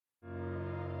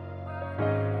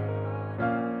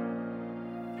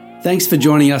Thanks for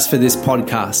joining us for this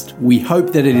podcast. We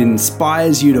hope that it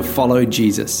inspires you to follow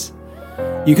Jesus.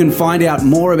 You can find out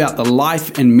more about the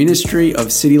life and ministry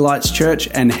of City Lights Church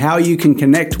and how you can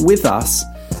connect with us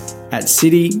at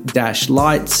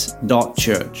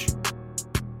city-lights.church.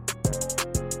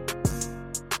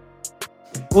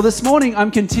 Well, this morning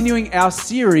I'm continuing our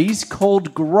series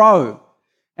called Grow.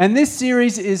 And this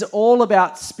series is all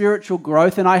about spiritual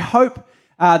growth, and I hope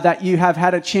that you have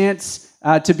had a chance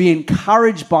to be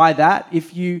encouraged by that.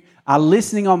 If you are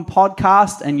listening on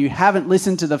podcast and you haven't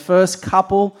listened to the first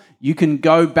couple, you can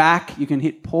go back, you can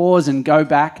hit pause and go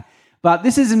back. But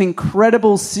this is an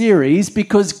incredible series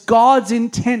because God's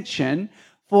intention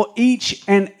for each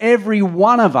and every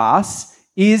one of us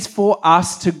is for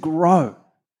us to grow.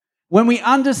 When we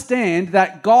understand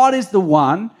that God is the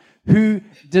one who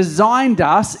designed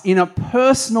us in a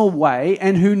personal way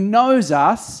and who knows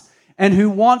us and who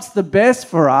wants the best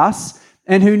for us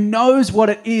and who knows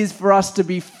what it is for us to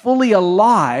be fully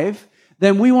alive,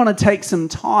 then we want to take some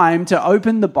time to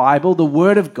open the Bible, the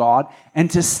Word of God, and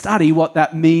to study what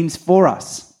that means for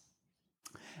us.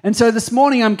 And so this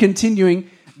morning I'm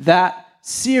continuing that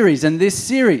series and this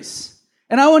series.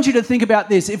 And I want you to think about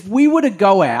this. If we were to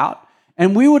go out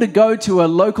and we were to go to a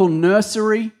local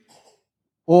nursery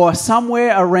or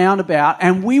somewhere around about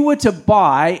and we were to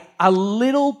buy a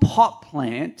little pot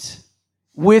plant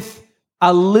with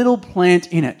a little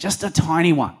plant in it, just a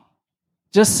tiny one,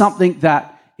 just something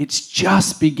that it's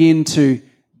just begin to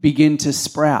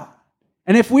sprout.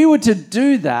 And if we were to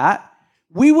do that,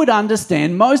 we would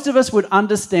understand, most of us would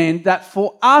understand that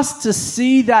for us to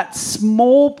see that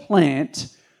small plant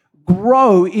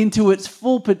grow into its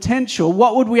full potential,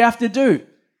 what would we have to do?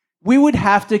 We would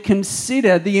have to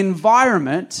consider the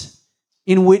environment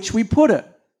in which we put it.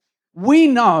 We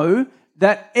know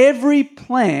that every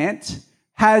plant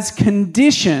has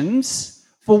conditions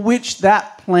for which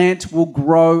that plant will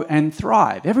grow and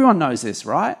thrive. Everyone knows this,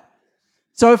 right?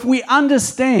 So if we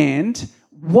understand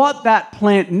what that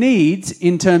plant needs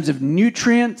in terms of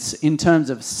nutrients, in terms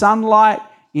of sunlight,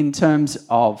 in terms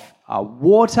of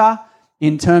water,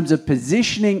 in terms of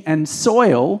positioning and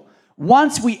soil,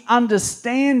 once we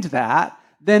understand that,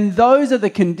 then those are the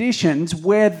conditions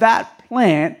where that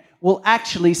plant will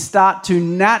actually start to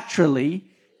naturally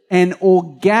and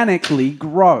organically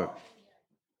grow.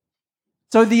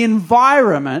 So the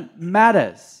environment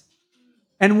matters.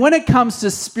 And when it comes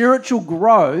to spiritual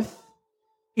growth,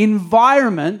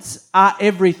 environments are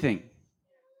everything.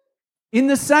 In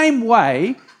the same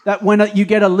way that when you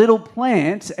get a little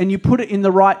plant and you put it in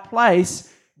the right place,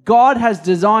 God has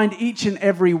designed each and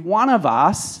every one of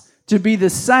us to be the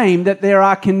same, that there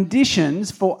are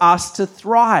conditions for us to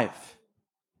thrive.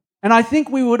 And I think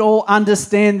we would all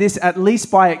understand this, at least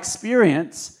by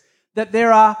experience, that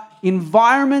there are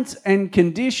environments and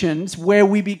conditions where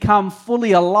we become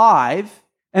fully alive,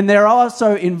 and there are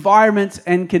also environments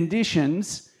and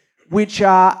conditions which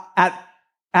are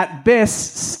at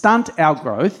best stunt our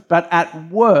growth, but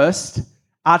at worst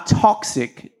are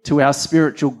toxic to our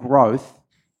spiritual growth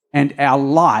and our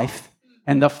life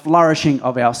and the flourishing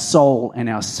of our soul and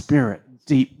our spirit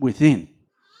deep within.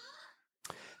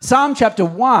 Psalm chapter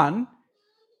 1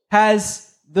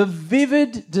 has the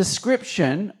vivid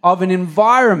description of an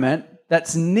environment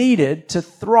that's needed to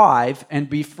thrive and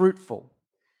be fruitful.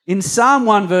 In Psalm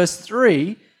 1 verse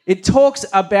 3, it talks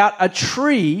about a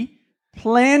tree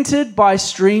planted by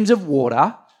streams of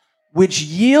water, which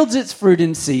yields its fruit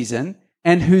in season,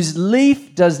 and whose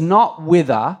leaf does not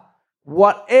wither.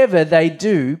 Whatever they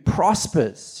do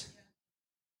prospers.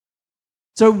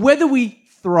 So whether we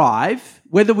thrive,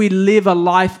 whether we live a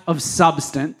life of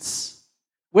substance,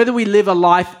 whether we live a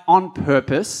life on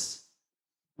purpose,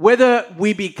 whether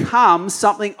we become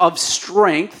something of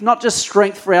strength, not just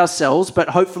strength for ourselves, but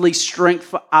hopefully strength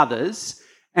for others,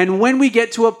 and when we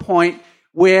get to a point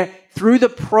where through the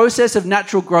process of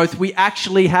natural growth, we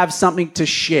actually have something to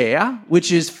share,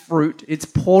 which is fruit, it's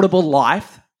portable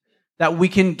life that we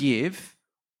can give,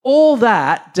 all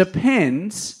that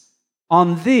depends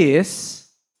on this,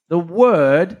 the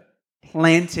word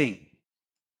planting.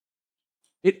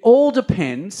 It all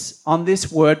depends on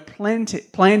this word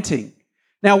planting.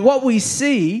 Now, what we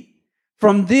see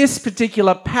from this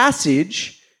particular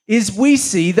passage is we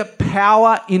see the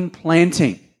power in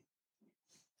planting.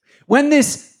 When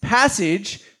this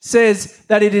passage says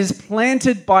that it is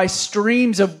planted by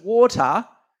streams of water,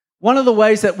 one of the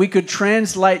ways that we could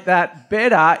translate that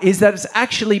better is that it's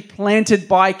actually planted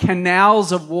by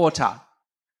canals of water.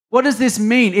 What does this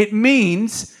mean? It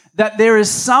means that there is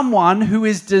someone who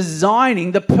is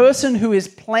designing, the person who is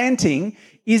planting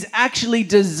is actually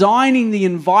designing the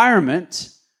environment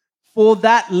for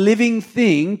that living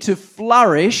thing to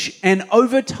flourish and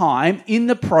over time, in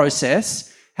the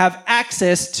process, have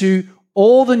access to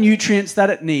all the nutrients that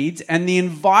it needs and the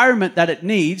environment that it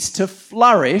needs to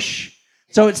flourish.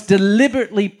 So it's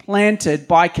deliberately planted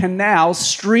by canals,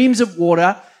 streams of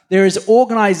water. There is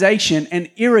organization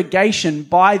and irrigation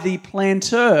by the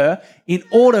planter in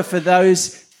order for those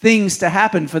things to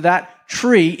happen, for that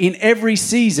tree in every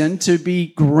season to be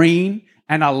green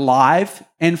and alive,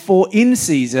 and for in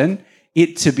season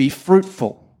it to be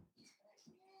fruitful.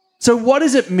 So what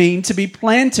does it mean to be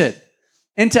planted?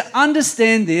 And to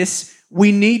understand this,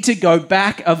 we need to go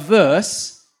back a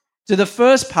verse to the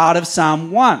first part of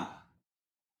Psalm 1.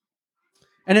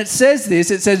 And it says this,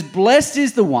 it says, blessed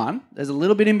is the one, there's a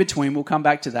little bit in between, we'll come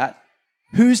back to that,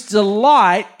 whose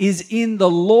delight is in the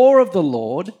law of the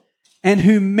Lord and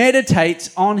who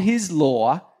meditates on his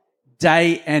law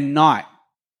day and night.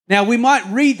 Now, we might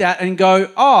read that and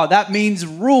go, oh, that means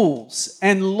rules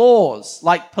and laws,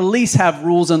 like police have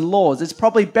rules and laws. It's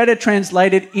probably better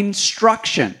translated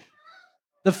instruction.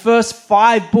 The first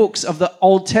 5 books of the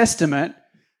Old Testament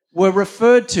were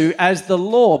referred to as the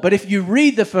law. But if you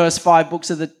read the first 5 books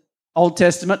of the Old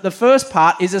Testament, the first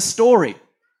part is a story.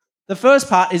 The first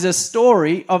part is a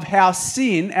story of how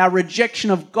sin, our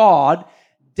rejection of God,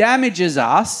 damages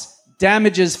us,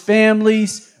 damages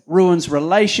families, ruins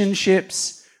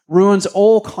relationships, ruins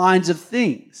all kinds of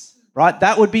things, right?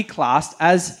 That would be classed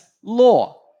as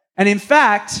law. And in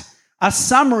fact, a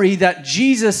summary that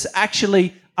Jesus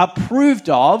actually approved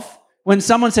of, when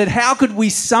someone said, how could we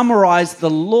summarize the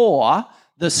law,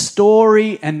 the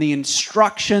story and the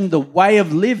instruction, the way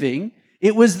of living?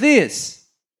 It was this: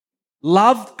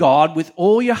 love God with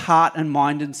all your heart and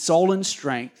mind and soul and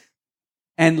strength,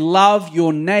 and love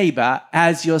your neighbor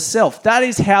as yourself. That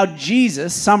is how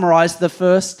Jesus summarized the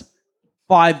first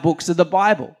 5 books of the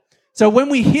Bible. So when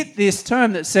we hit this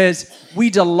term that says we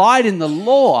delight in the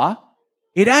law,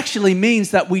 it actually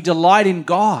means that we delight in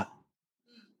God.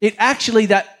 It actually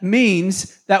that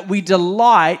means that we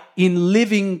delight in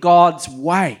living God's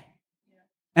way.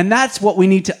 And that's what we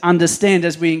need to understand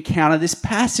as we encounter this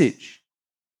passage.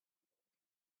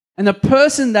 And the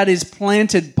person that is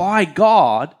planted by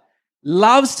God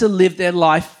loves to live their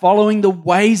life following the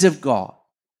ways of God.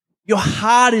 Your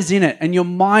heart is in it and your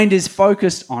mind is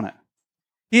focused on it.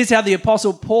 Here's how the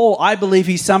Apostle Paul, I believe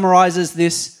he summarizes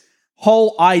this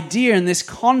whole idea and this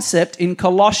concept in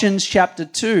Colossians chapter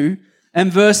 2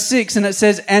 and verse 6. And it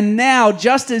says, and now,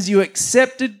 just as you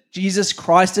accepted Jesus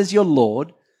Christ as your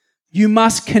Lord, you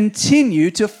must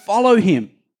continue to follow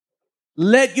him.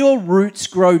 Let your roots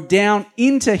grow down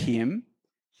into him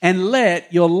and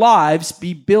let your lives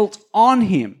be built on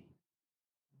him.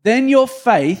 Then your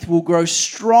faith will grow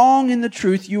strong in the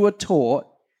truth you are taught,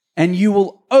 and you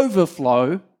will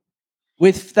overflow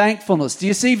with thankfulness. Do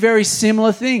you see very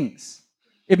similar things?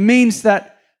 It means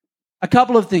that a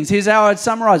couple of things. Here's how I'd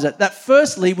summarize it. That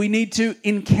firstly, we need to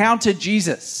encounter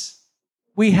Jesus.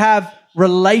 We have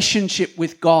relationship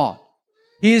with God.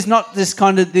 He is not this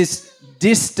kind of this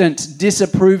distant,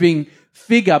 disapproving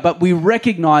figure, but we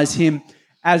recognize him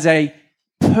as a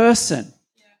person.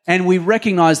 And we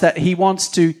recognize that he wants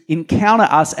to encounter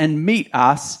us and meet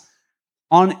us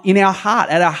in our heart,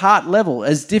 at our heart level.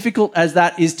 As difficult as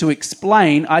that is to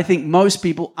explain, I think most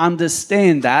people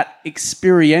understand that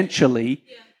experientially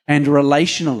and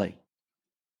relationally.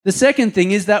 The second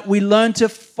thing is that we learn to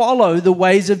follow the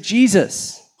ways of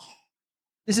Jesus.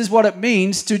 This is what it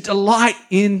means to delight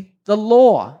in the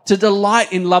law, to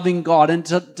delight in loving God and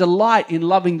to delight in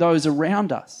loving those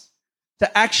around us,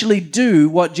 to actually do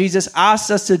what Jesus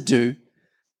asks us to do,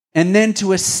 and then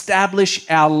to establish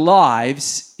our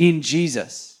lives in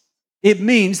Jesus. It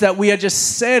means that we are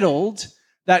just settled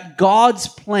that God's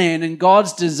plan and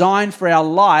God's design for our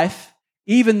life,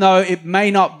 even though it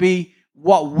may not be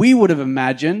what we would have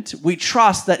imagined, we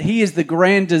trust that he is the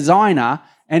grand designer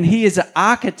and he is an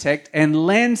architect and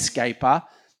landscaper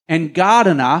and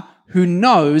gardener who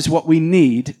knows what we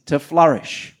need to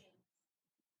flourish.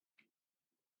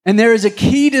 And there is a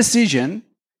key decision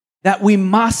that we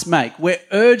must make, we're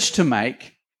urged to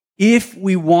make, if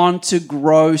we want to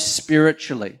grow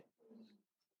spiritually.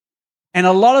 And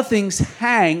a lot of things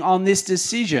hang on this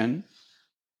decision,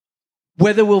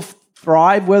 whether we'll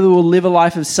thrive, whether we'll live a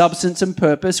life of substance and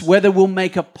purpose, whether we'll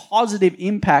make a positive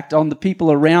impact on the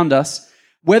people around us,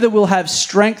 whether we'll have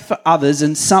strength for others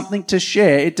and something to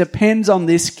share. It depends on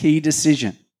this key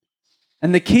decision.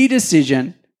 And the key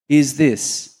decision is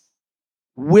this: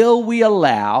 will we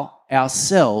allow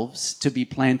ourselves to be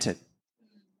planted?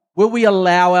 Will we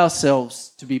allow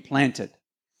ourselves to be planted?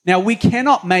 Now, we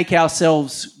cannot make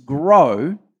ourselves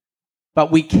grow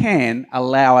but we can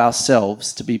allow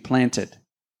ourselves to be planted.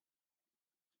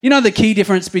 You know, the key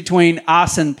difference between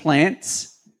us and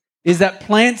plants is that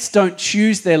plants don't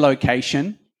choose their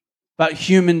location, but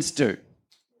humans do.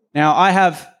 Now, I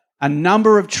have a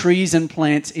number of trees and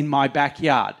plants in my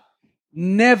backyard.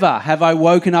 Never have I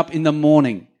woken up in the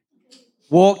morning,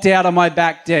 walked out on my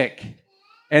back deck,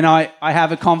 and I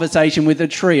have a conversation with a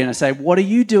tree and I say, "What are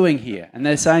you doing here?" And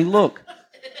they're saying, "Look,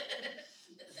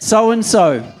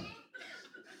 so-and-so,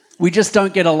 we just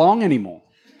don't get along anymore.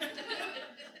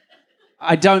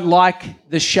 I don't like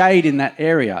the shade in that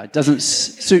area. It doesn't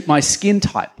suit my skin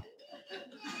type.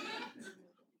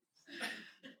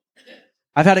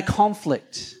 I've had a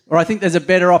conflict, or I think there's a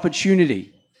better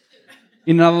opportunity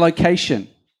in another location.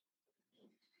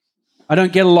 I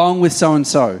don't get along with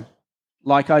so-and-so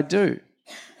like I do."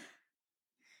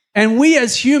 And we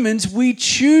as humans, we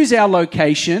choose our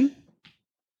location,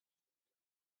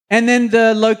 and then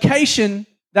the location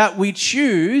that we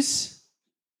choose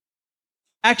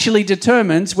actually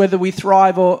determines whether we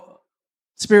thrive or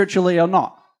spiritually or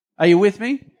not. Are you with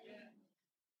me?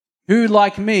 Who,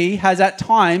 like me, has at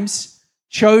times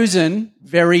chosen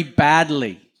very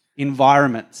badly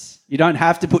environments? You don't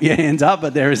have to put your hands up,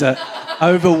 but there is an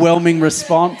overwhelming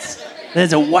response.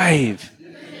 There's a wave,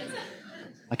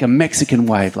 like a Mexican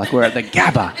wave, like we're at the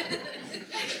Gabba.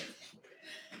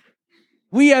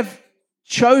 We have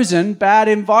chosen bad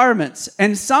environments,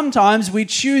 and sometimes we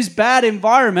choose bad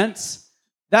environments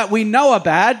that we know are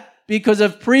bad because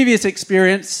of previous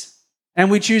experience, and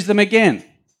we choose them again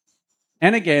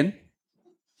and again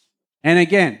and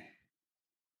again.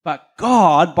 But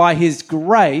God, by His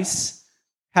grace,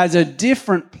 has a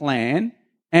different plan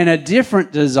and a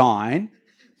different design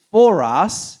for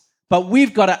us, but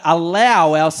we've got to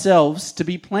allow ourselves to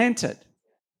be planted.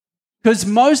 Because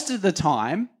most of the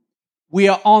time, we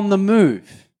are on the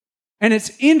move. And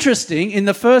it's interesting in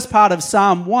the first part of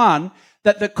Psalm 1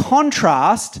 that the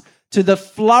contrast to the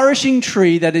flourishing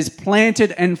tree that is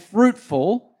planted and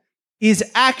fruitful is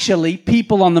actually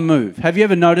people on the move. Have you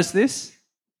ever noticed this?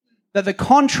 That the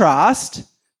contrast,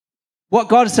 what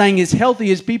God is saying is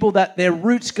healthy, is people that their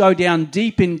roots go down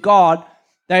deep in God.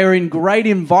 They are in great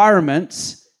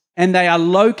environments and they are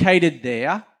located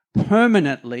there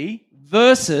permanently,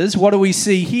 versus what do we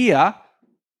see here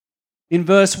in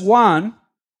verse 1?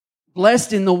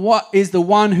 Blessed is the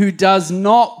one who does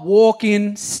not walk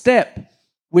in step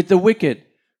with the wicked,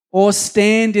 or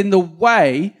stand in the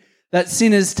way that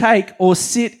sinners take, or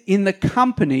sit in the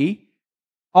company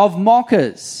of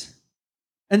mockers.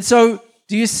 And so,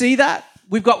 do you see that?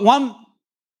 We've got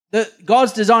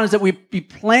God's design is that we be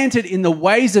planted in the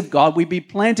ways of God, we be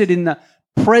planted in the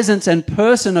presence and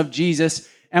person of Jesus,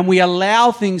 and we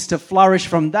allow things to flourish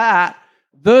from that,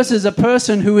 versus a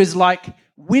person who is like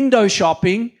window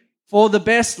shopping for the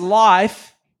best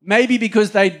life, maybe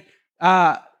because they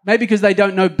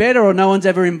don't know better, or no one's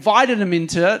ever invited them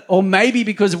into it, or maybe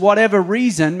because of whatever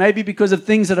reason, maybe because of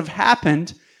things that have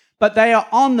happened, but they are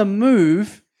on the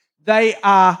move, they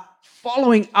are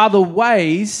following other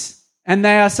ways, and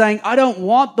they are saying, "I don't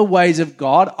want the ways of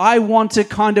God, I want to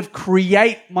kind of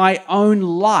create my own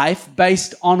life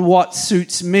based on what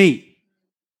suits me."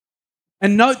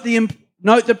 And note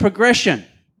the progression.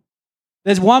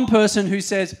 There's one person who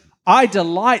says, "I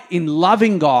delight in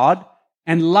loving God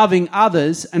and loving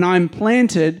others, and I'm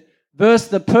planted," versus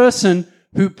the person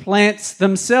who plants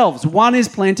themselves. One is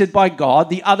planted by God,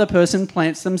 the other person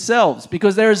plants themselves,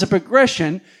 because there is a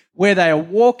progression where they are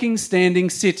walking, standing,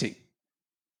 sitting.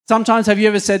 Sometimes, have you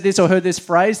ever said this or heard this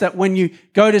phrase, that when you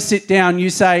go to sit down, you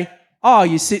say, "Oh,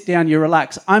 you sit down, you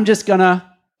relax. I'm just going to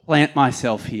plant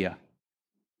myself here.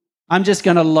 I'm just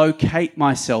going to locate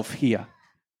myself here."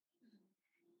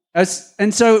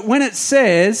 And so when it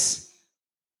says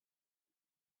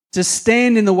to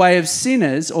stand in the way of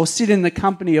sinners or sit in the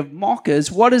company of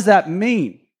mockers, what does that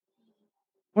mean?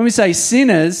 When we say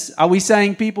sinners, are we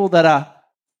saying people that are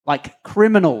like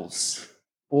criminals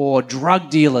or drug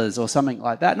dealers or something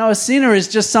like that? No, a sinner is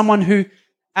just someone who,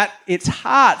 at its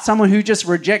heart, someone who just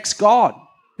rejects God,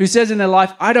 who says in their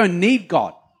life, "I don't need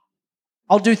God.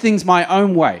 I'll do things my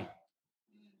own way."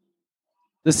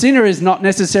 The sinner is not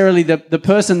necessarily the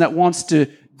person that wants to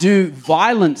do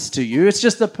violence to you. It's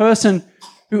just the person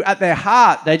who at their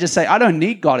heart, they just say, "I don't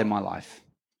need God in my life.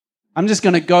 I'm just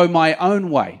going to go my own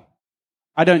way.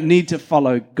 I don't need to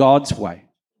follow God's way."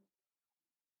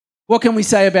 What can we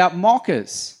say about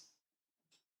mockers?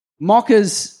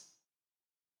 Mockers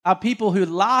are people who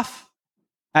laugh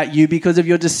at you because of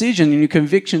your decision and your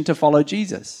conviction to follow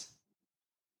Jesus.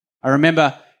 I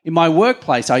remember in my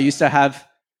workplace, I used to have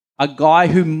a guy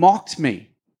who mocked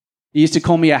me. He used to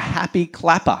call me a happy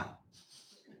clapper.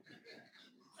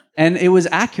 And it was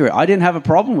accurate. I didn't have a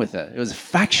problem with it. It was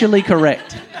factually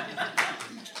correct.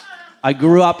 I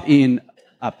grew up in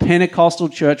a Pentecostal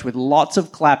church with lots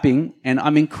of clapping, and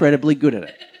I'm incredibly good at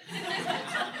it.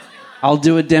 I'll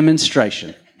do a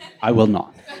demonstration. I will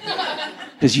not.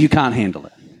 Because you can't handle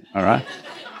it, all right?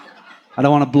 I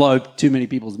don't want to blow too many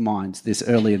people's minds this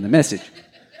early in the message.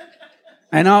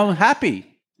 And I'm happy.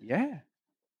 Yeah.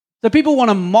 So people want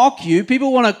to mock you.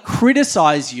 People want to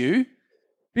criticize you.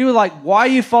 People are like, why are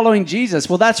you following Jesus?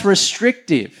 Well, that's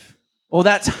restrictive or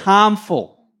that's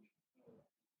harmful.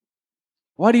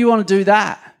 Why do you want to do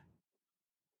that?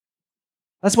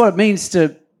 That's what it means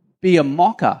to be a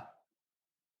mocker.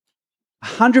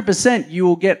 100% you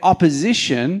will get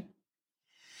opposition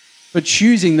for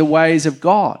choosing the ways of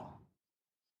God.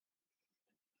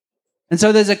 And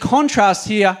so there's a contrast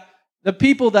here. The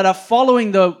people that are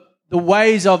following the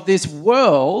ways of this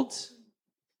world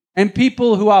and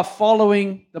people who are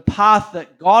following the path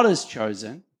that God has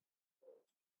chosen.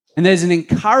 And there's an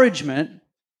encouragement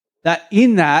that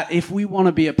in that, if we want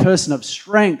to be a person of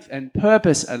strength and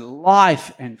purpose and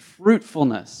life and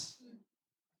fruitfulness,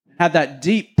 have that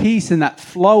deep peace and that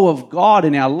flow of God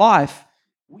in our life,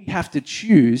 we have to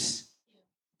choose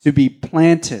to be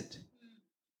planted.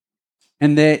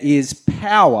 And there is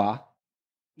power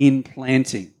in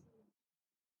planting.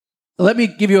 So let me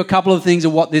give you a couple of things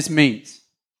of what this means.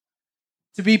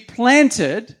 To be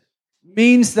planted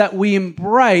means that we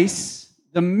embrace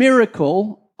the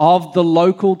miracle of the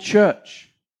local church.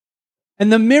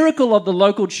 And the miracle of the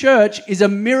local church is a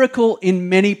miracle in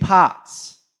many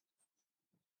parts.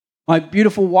 My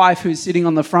beautiful wife, who's sitting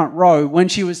on the front row, when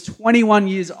she was 21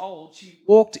 years old, she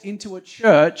walked into a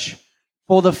church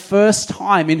for the first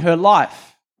time in her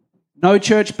life. No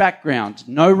church background,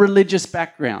 no religious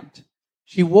background.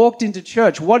 She walked into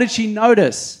church. What did she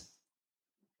notice?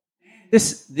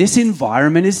 This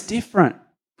environment is different.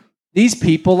 These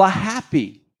people are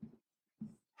happy.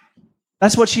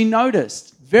 That's what she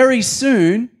noticed. Very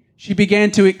soon, she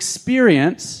began to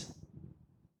experience...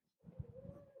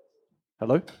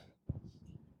 Hello?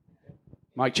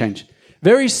 Mic change.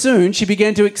 Very soon, she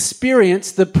began to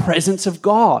experience the presence of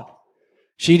God.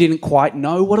 She didn't quite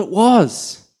know what it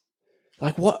was.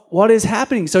 Like, what is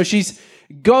happening? So she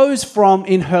goes from,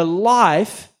 in her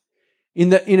life,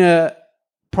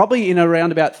 probably in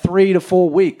around about 3 to 4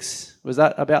 weeks, was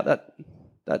that about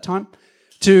that time,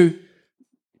 to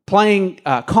playing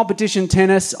competition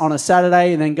tennis on a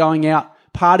Saturday and then going out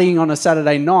partying on a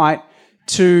Saturday night,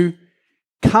 to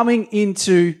coming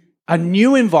into a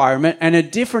new environment and a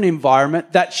different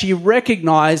environment that she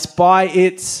recognized by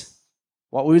its,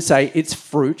 what we would say, its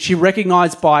fruit. She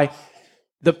recognized by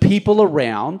the people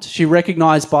around. She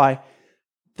recognized by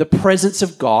the presence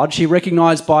of God. She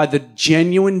recognized by the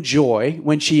genuine joy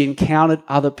when she encountered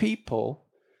other people.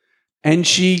 And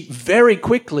she very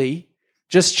quickly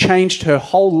just changed her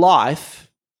whole life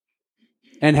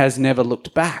and has never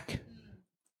looked back.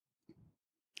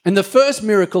 And the first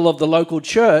miracle of the local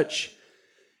church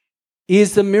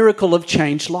is the miracle of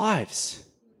changed lives.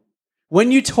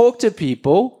 When you talk to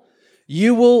people,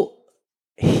 you will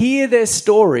hear their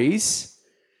stories.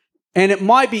 And it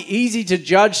might be easy to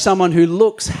judge someone who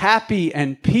looks happy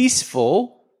and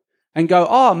peaceful and go,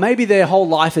 oh, maybe their whole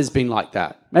life has been like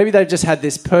that. Maybe they've just had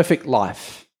this perfect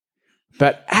life.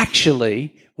 But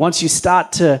actually, once you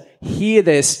start to hear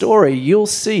their story, you'll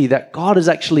see that God has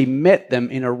actually met them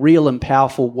in a real and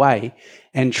powerful way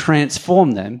and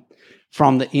transformed them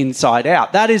from the inside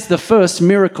out. That is the first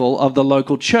miracle of the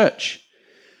local church.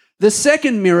 The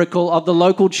second miracle of the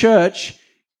local church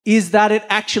is that it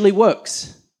actually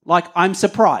works. Like, I'm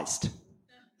surprised.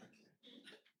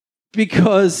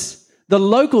 Because the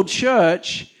local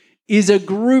church is a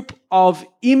group of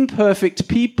imperfect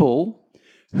people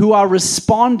who are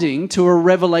responding to a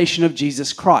revelation of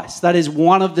Jesus Christ. That is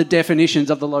one of the definitions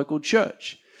of the local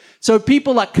church. So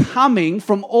people are coming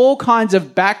from all kinds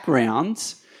of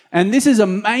backgrounds, and this is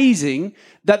amazing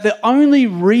that the only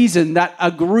reason that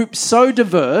a group so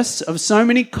diverse, of so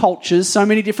many cultures, so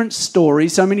many different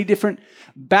stories, so many different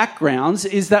backgrounds,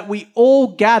 is that we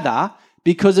all gather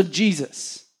because of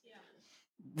Jesus. Yeah.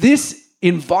 This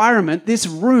environment, this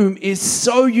room is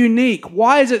so unique.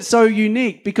 Why is it so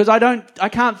unique? Because I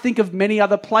can't think of many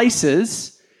other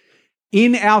places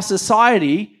in our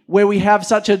society where we have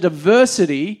such a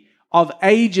diversity of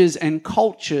ages and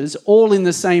cultures all in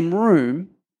the same room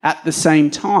at the same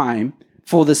time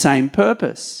for the same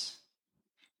purpose.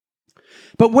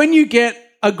 But when you get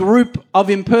a group of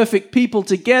imperfect people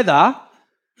together,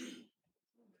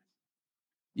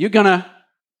 you're gonna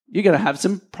have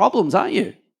some problems, aren't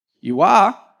you? You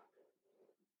are.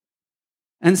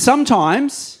 And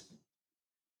sometimes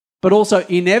but also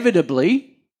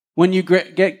inevitably, when you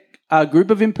get a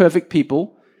group of imperfect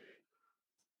people,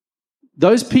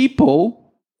 those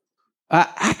people are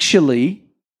actually,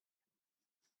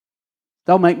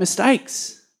 they'll make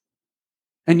mistakes.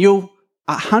 And you'll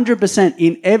 100%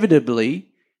 inevitably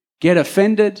get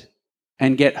offended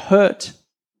and get hurt.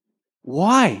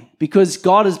 Why? Because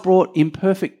God has brought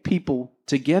imperfect people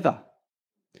together.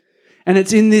 And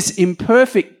it's in this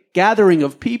imperfect gathering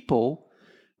of people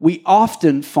we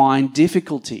often find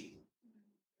difficulty.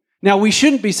 Now, we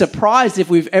shouldn't be surprised if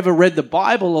we've ever read the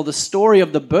Bible or the story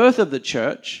of the birth of the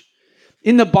church.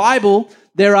 In the Bible,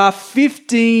 there are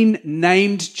 15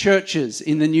 named churches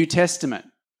in the New Testament,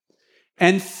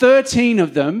 and 13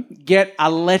 of them get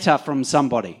a letter from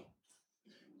somebody.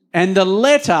 And the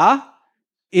letter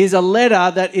is a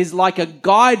letter that is like a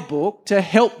guidebook to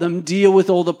help them deal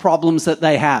with all the problems that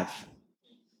they have.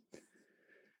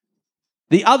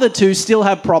 The other two still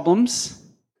have problems,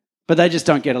 but they just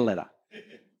don't get a letter.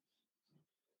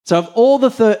 So of all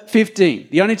the 15,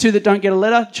 the only two that don't get a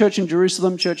letter, church in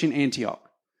Jerusalem, church in Antioch.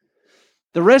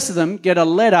 The rest of them get a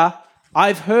letter,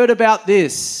 I've heard about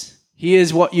this,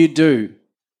 here's what you do.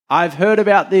 I've heard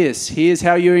about this, here's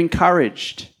how you're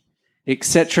encouraged,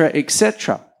 etc.,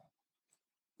 etc.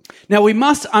 Now we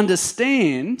must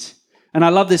understand, and I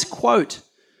love this quote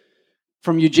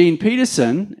from Eugene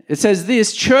Peterson. It says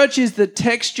this, church is the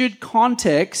textured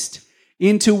context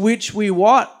into which we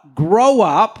what? Grow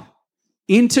up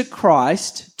into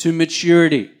Christ to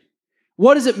maturity.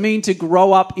 What does it mean to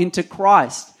grow up into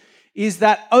Christ? Is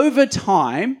that over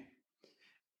time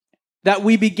that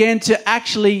we begin to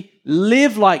actually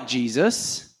live like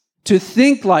Jesus, to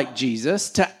think like Jesus,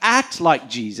 to act like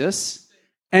Jesus,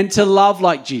 and to love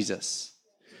like Jesus.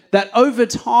 That over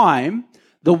time,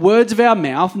 the words of our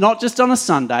mouth, not just on a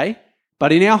Sunday,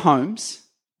 but in our homes,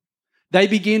 they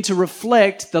begin to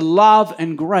reflect the love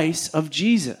and grace of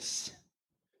Jesus.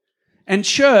 And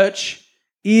church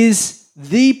is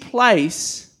the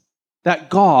place that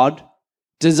God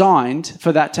designed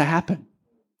for that to happen.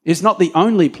 It's not the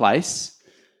only place,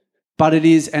 but it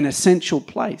is an essential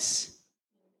place.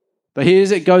 But here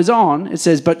as it goes on, it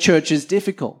says, but church is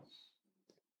difficult.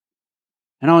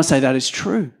 And I want to say that is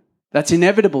true. That's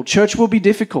inevitable. Church will be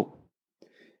difficult.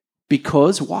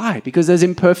 Because why? Because there's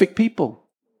imperfect people.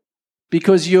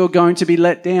 Because you're going to be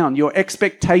let down. Your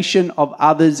expectation of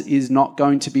others is not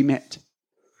going to be met.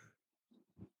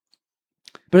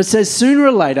 But it says sooner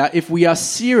or later, if we are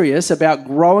serious about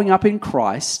growing up in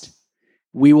Christ,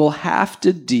 we will have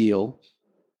to deal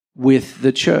with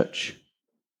the church.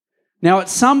 Now, at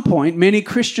some point, many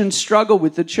Christians struggle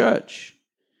with the church.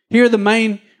 Here are the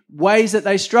main ways that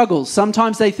they struggle.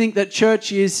 Sometimes they think that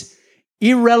church is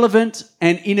irrelevant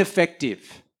and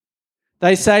ineffective.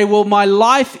 They say, well, my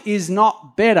life is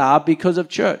not better because of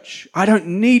church. I don't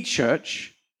need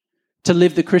church to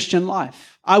live the Christian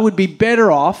life. I would be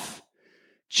better off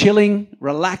chilling,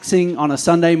 relaxing on a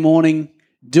Sunday morning,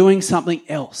 doing something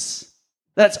else.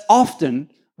 That's often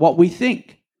what we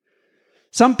think.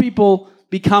 Some people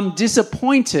become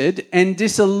disappointed and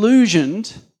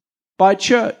disillusioned by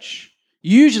church,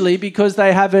 usually because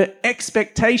they have an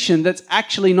expectation that's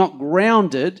actually not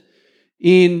grounded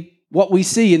in what we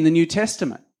see in the New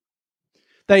Testament.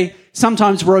 They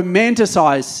sometimes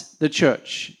romanticize the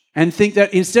church and think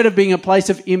that instead of being a place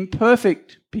of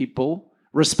imperfect people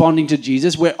responding to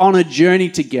Jesus, we're on a journey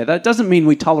together. It doesn't mean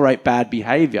we tolerate bad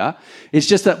behavior. It's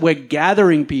just that we're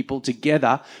gathering people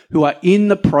together who are in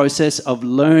the process of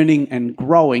learning and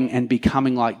growing and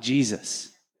becoming like Jesus.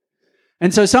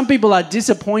 And so some people are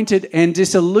disappointed and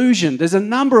disillusioned. There's a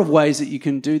number of ways that you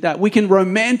can do that. We can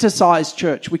romanticize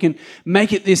church. We can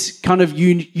make it this kind of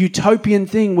utopian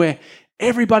thing where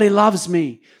everybody loves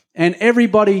me and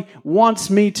everybody wants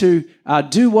me to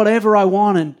do whatever I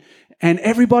want and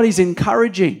everybody's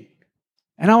encouraging.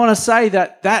 And I want to say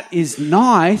that that is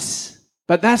nice,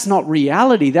 but that's not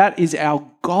reality. That is our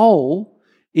goal,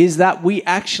 is that we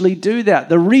actually do that.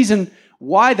 The reason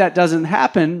why that doesn't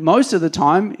happen most of the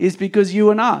time is because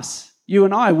you and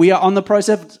I, we are on the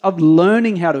process of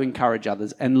learning how to encourage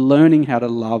others and learning how to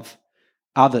love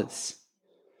others.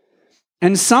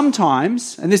 And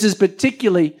sometimes, and this is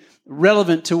particularly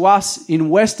relevant to us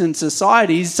in Western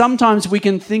societies, sometimes we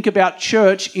can think about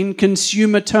church in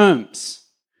consumer terms.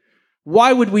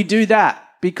 Why would we do that?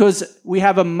 Because we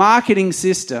have a marketing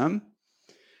system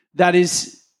that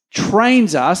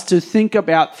trains us to think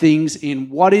about things in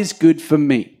what is good for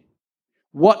me,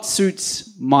 what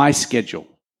suits my schedule,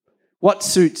 what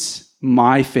suits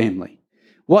my family,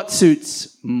 what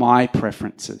suits my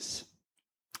preferences.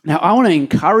 Now, I want to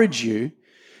encourage you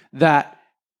that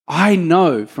I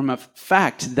know from a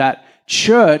fact that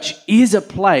church is a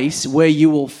place where you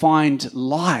will find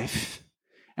life.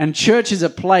 And church is a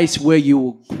place where you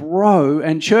will grow.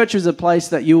 And church is a place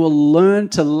that you will learn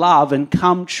to love and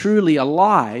come truly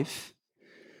alive.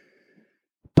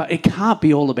 But it can't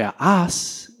be all about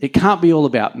us. It can't be all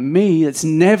about me. It's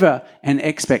never an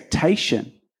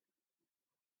expectation.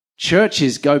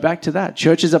 Churches, go back to that.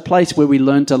 Church is a place where we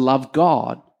learn to love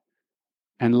God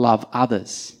and love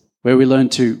others, where we learn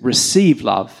to receive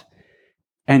love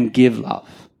and give love.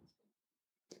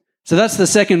 So that's the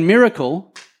second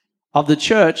miracle of the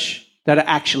church that it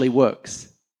actually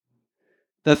works.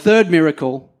 The third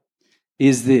miracle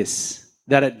is this,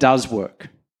 that it does work.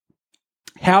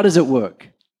 How does it work?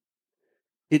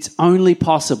 It's only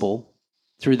possible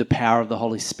through the power of the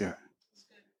Holy Spirit.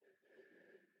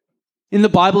 In the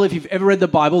Bible, if you've ever read the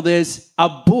Bible, there's a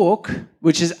book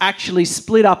which is actually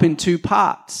split up in two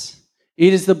parts.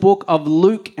 It is the book of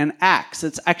Luke and Acts.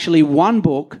 It's actually one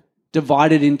book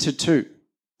divided into two.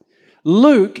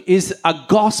 Luke is a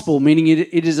gospel, meaning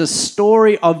it is a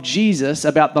story of Jesus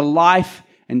about the life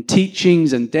and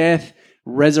teachings and death,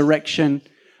 resurrection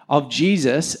of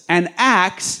Jesus. And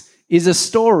Acts is a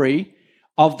story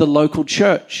of the local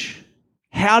church.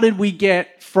 How did we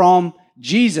get from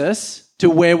Jesus to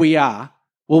where we are?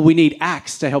 Well, we need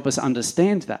Acts to help us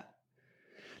understand that.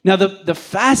 Now, the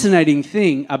fascinating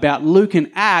thing about Luke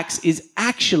and Acts is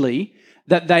actually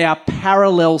that they are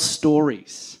parallel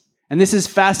stories. And this is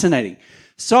fascinating.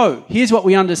 So, here's what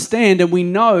we understand, and we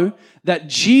know that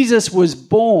Jesus was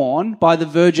born by the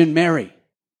Virgin Mary.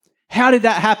 How did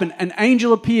that happen? An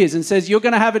angel appears and says, "You're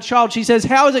going to have a child." She says,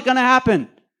 "How is it going to happen?"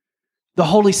 The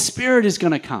Holy Spirit is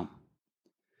going to come.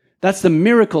 That's the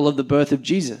miracle of the birth of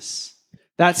Jesus.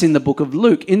 That's in the book of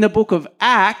Luke. In the book of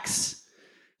Acts,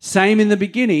 same in the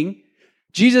beginning,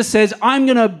 Jesus says, "I'm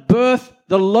going to birth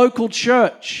the local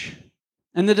church."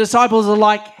 And the disciples are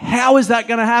like, "How is that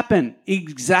going to happen?"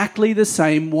 Exactly the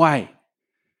same way.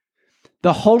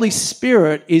 The Holy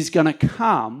Spirit is going to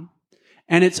come,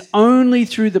 and it's only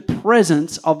through the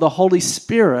presence of the Holy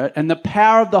Spirit and the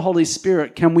power of the Holy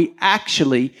Spirit can we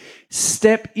actually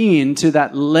step into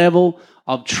that level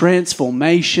of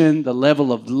transformation, the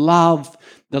level of love,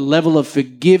 the level of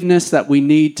forgiveness that we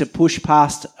need to push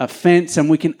past offense, and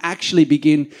we can actually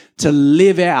begin to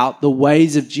live out the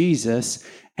ways of Jesus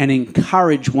and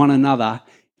encourage one another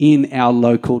in our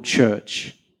local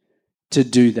church to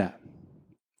do that.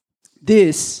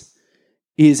 This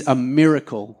is a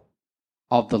miracle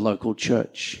of the local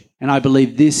church, and I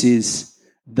believe this is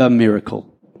the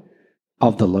miracle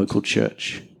of the local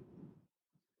church.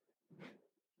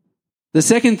 The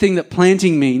second thing that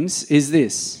planting means is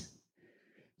this.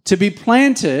 To be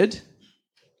planted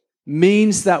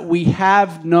means that we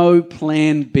have no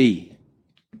plan B.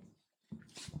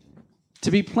 To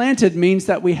be planted means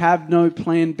that we have no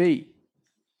plan B.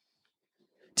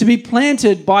 To be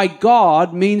planted by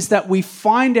God means that we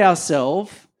find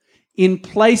ourselves in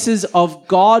places of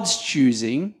God's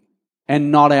choosing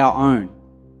and not our own.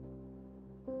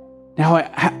 Now,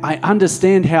 I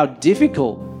understand how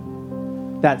difficult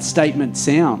that statement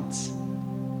sounds.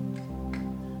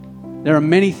 There are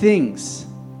many things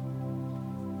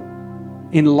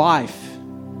in life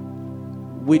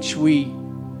which we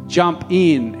jump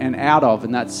in and out of,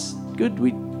 and that's good.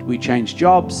 We change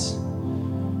jobs,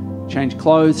 change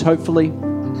clothes, hopefully.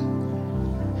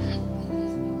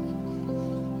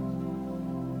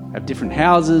 Have different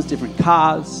houses, different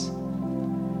cars.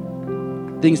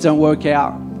 Things don't work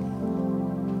out.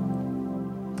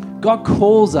 God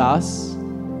calls us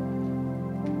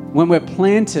when we're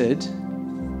planted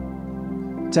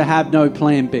to have no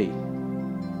plan B.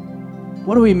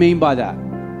 What do we mean by that?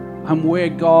 I'm where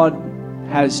God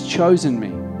has chosen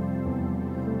me.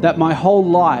 That my whole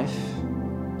life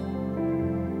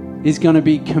is going to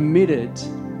be committed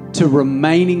to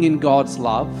remaining in God's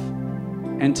love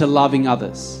and to loving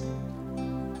others.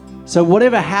 So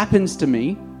whatever happens to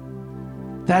me,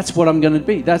 that's what I'm going to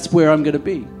be. That's where I'm going to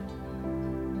be.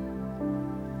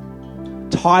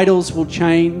 Titles will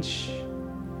change.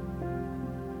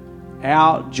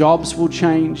 Our jobs will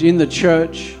change in the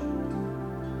church.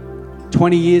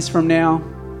 20 years from now,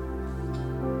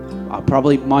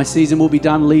 my season will be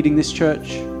done leading this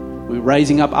church. We're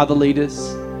raising up other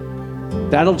leaders.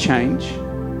 That'll change,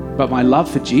 but my love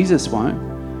for Jesus won't.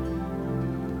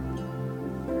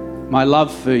 My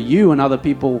love for you and other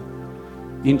people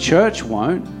in church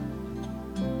won't,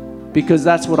 because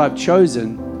that's what I've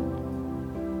chosen,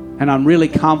 and I'm really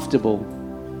comfortable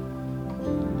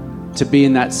to be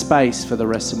in that space for the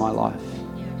rest of my life.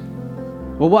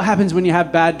 Well, what happens when you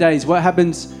have bad days? What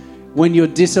happens when you're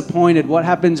disappointed? What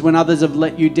happens when others have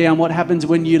let you down? What happens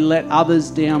when you let others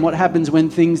down? What happens when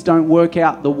things don't work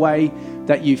out the way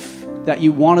that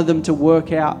you wanted them to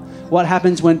work out? What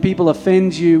happens when people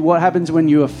offend you? What happens when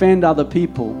you offend other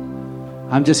people?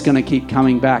 I'm just going to keep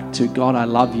coming back to, God, I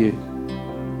love you.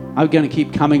 I'm going to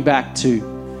keep coming back to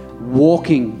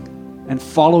walking and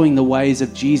following the ways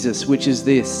of Jesus, which is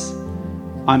this: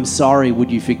 I'm sorry, would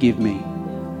you forgive me?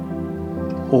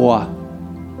 Or,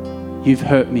 you've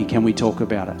hurt me, can we talk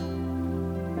about it?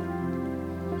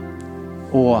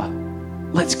 Or,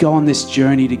 let's go on this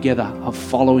journey together of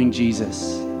following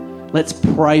Jesus. Let's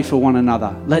pray for one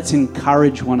another. Let's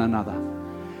encourage one another.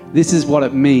 This is what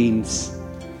it means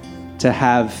to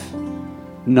have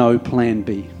no plan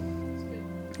B.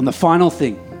 And the final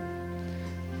thing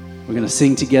we're going to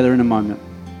sing together in a moment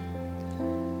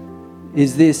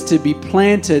is this: to be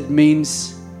planted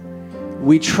means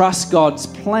we trust God's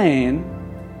plan,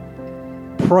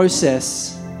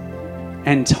 process,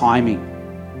 and timing.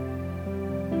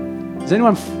 Does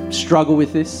anyone struggle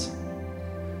with this?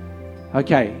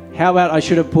 Okay, how about I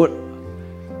should have put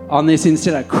on this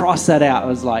instead of cross that out? I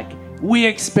was like, we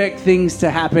expect things to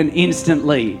happen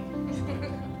instantly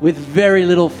with very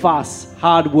little fuss,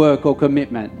 hard work, or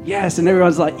commitment. Yes, and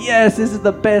everyone's like, yes, this is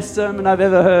the best sermon I've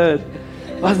ever heard.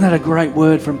 Wasn't that a great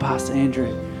word from Pastor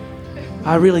Andrew?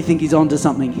 I really think he's onto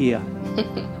something here.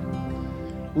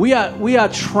 We are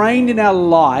trained in our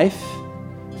life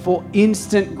for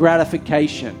instant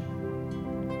gratification.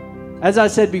 As I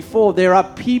said before, there are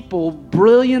people,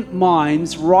 brilliant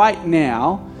minds right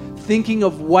now, thinking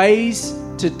of ways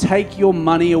to take your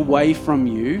money away from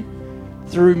you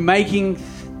through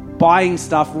buying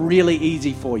stuff really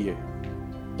easy for you.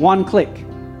 One click.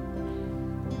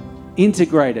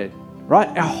 Integrated, right?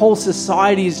 Our whole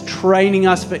society is training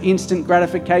us for instant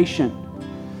gratification.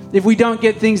 If we don't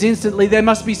get things instantly, there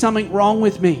must be something wrong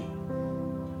with me.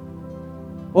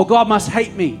 Or God must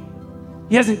hate me.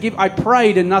 He hasn't I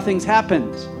prayed and nothing's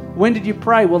happened. When did you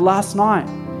pray? Well, last night.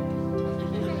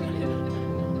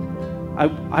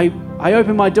 I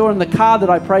opened my door and the car that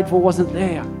I prayed for wasn't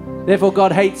there. Therefore,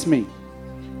 God hates me.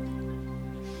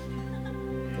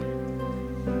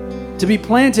 To be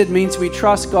planted means we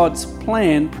trust God's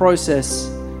plan, process,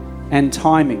 and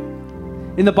timing.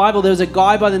 In the Bible, there was a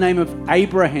guy by the name of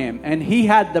Abraham, and he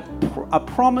had a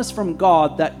promise from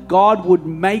God that God would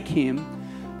make him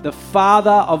the father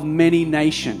of many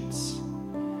nations.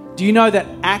 Do you know that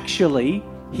actually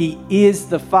he is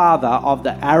the father of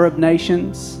the Arab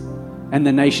nations and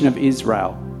the nation of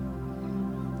Israel?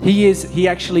 He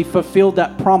actually fulfilled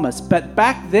that promise. But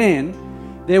back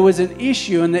then, there was an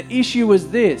issue, and the issue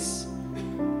was this: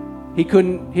 he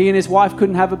and his wife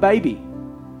couldn't have a baby.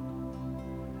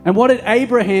 And what did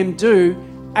Abraham do?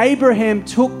 Abraham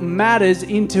took matters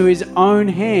into his own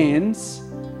hands,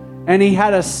 and he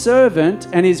had a servant,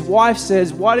 and his wife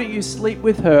says, why don't you sleep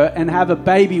with her and have a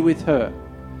baby with her?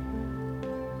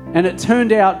 And it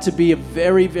turned out to be a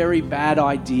very, very bad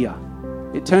idea.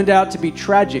 It turned out to be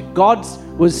tragic. God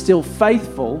was still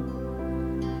faithful,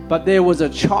 but there was a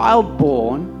child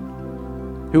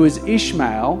born who was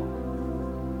Ishmael,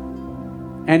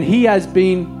 and he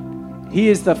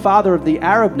is the father of the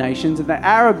Arab nations, and the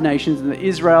Arab nations and the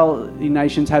Israeli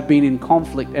nations have been in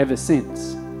conflict ever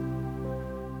since.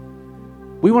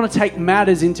 We want to take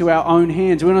matters into our own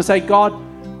hands. We want to say, God,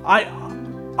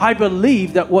 I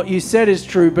believe that what you said is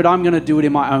true, but I'm going to do it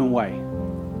in my own way.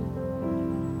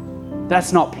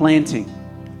 That's not planting.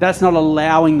 That's not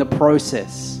allowing the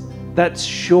process. That's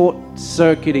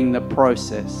short-circuiting the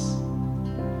process.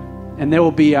 And there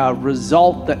will be a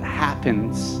result that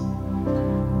happens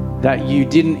that you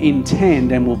didn't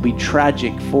intend and will be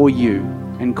tragic for you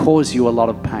and cause you a lot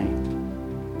of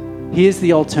pain. Here's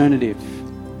the alternative.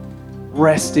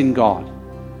 Rest in God.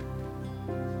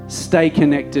 Stay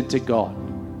connected to God.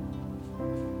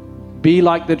 Be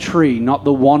like the tree, not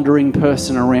the wandering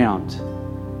person around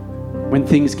when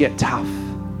things get tough.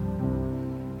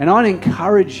 And I'd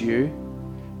encourage you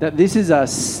that this is a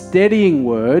steadying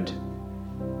word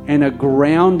and a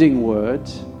grounding word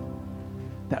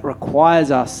that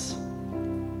requires us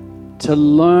to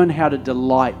learn how to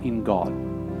delight in God.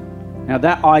 Now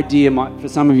that idea might, for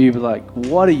some of you, be like,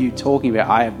 what are you talking about?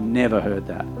 I have never heard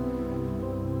that.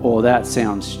 Or that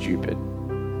sounds stupid.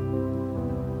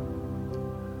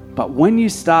 But when you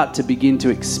start to begin to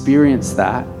experience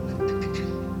that,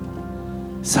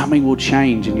 something will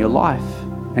change in your life.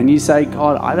 And you say,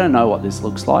 God, I don't know what this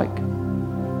looks like.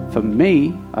 For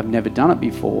me, I've never done it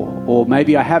before. Or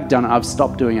maybe I have done it, I've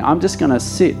stopped doing it. I'm just going to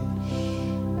sit.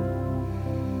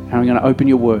 And I'm going to open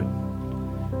your word.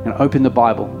 I'm going to open the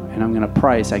Bible. And I'm going to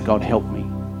pray, say, God, help me.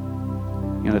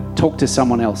 I'm going to talk to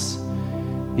someone else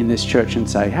in this church and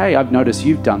say, hey, I've noticed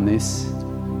you've done this.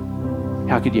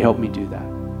 How could you help me do that?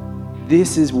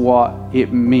 This is what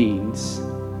it means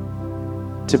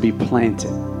to be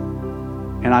planted.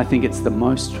 And I think it's the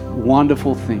most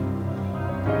wonderful thing.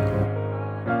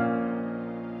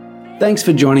 Thanks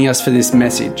for joining us for this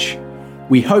message.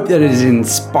 We hope that it has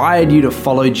inspired you to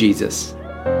follow Jesus.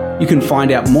 You can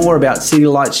find out more about City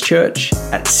Lights Church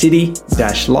at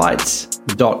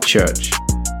city-lights.church.